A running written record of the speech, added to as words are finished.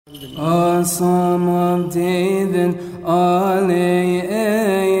A Psalm of David,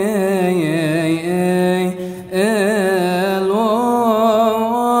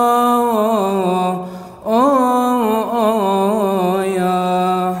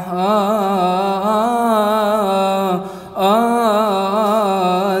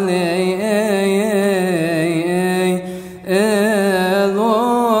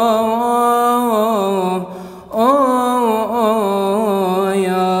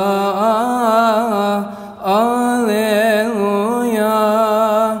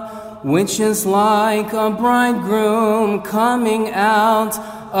 which is like a bridegroom coming out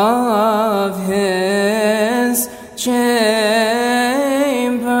of his chamber,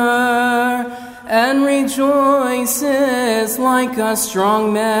 and rejoices like a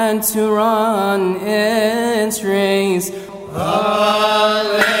strong man to run its race.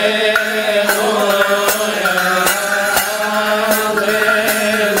 Hallelujah.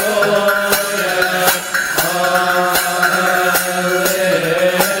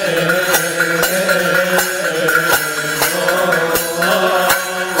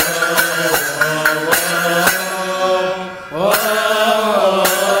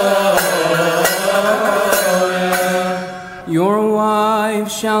 Your wife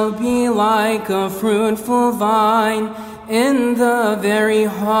shall be like a fruitful vine in the very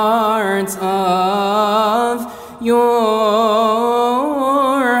heart of your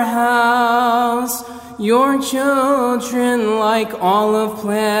house. Your children like olive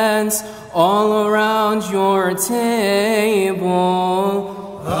plants all around your table.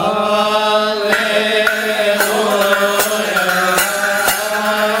 Hallelujah.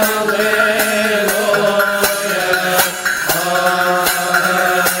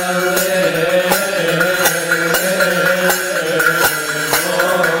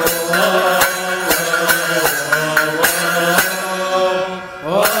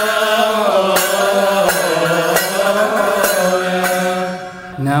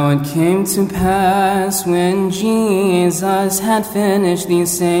 Now it came to pass, when Jesus had finished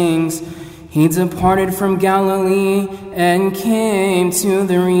these things, he departed from Galilee and came to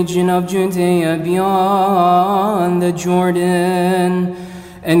the region of Judea beyond the Jordan.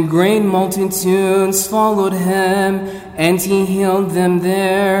 And great multitudes followed him, and he healed them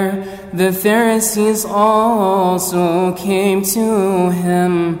there. The Pharisees also came to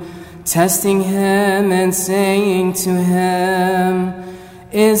him, testing him and saying to him,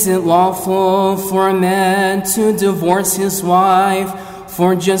 "Is it lawful for a man to divorce his wife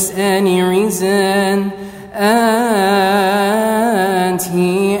for just any reason?" And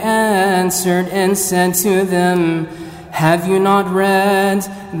he answered and said to them, "Have you not read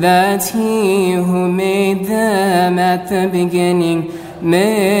that he who made them at the beginning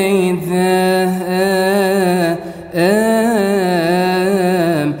made them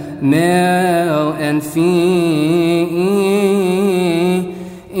male and female,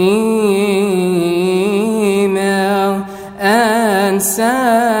 and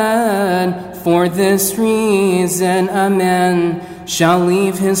said, for this reason a man shall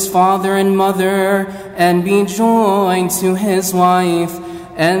leave his father and mother and be joined to his wife,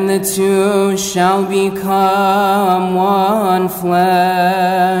 and the two shall become one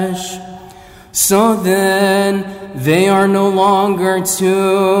flesh. So then they are no longer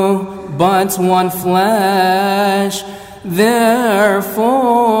two, but one flesh. Therefore,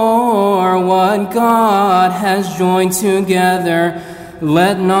 what God has joined together,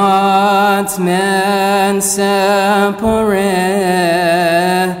 let not man separate."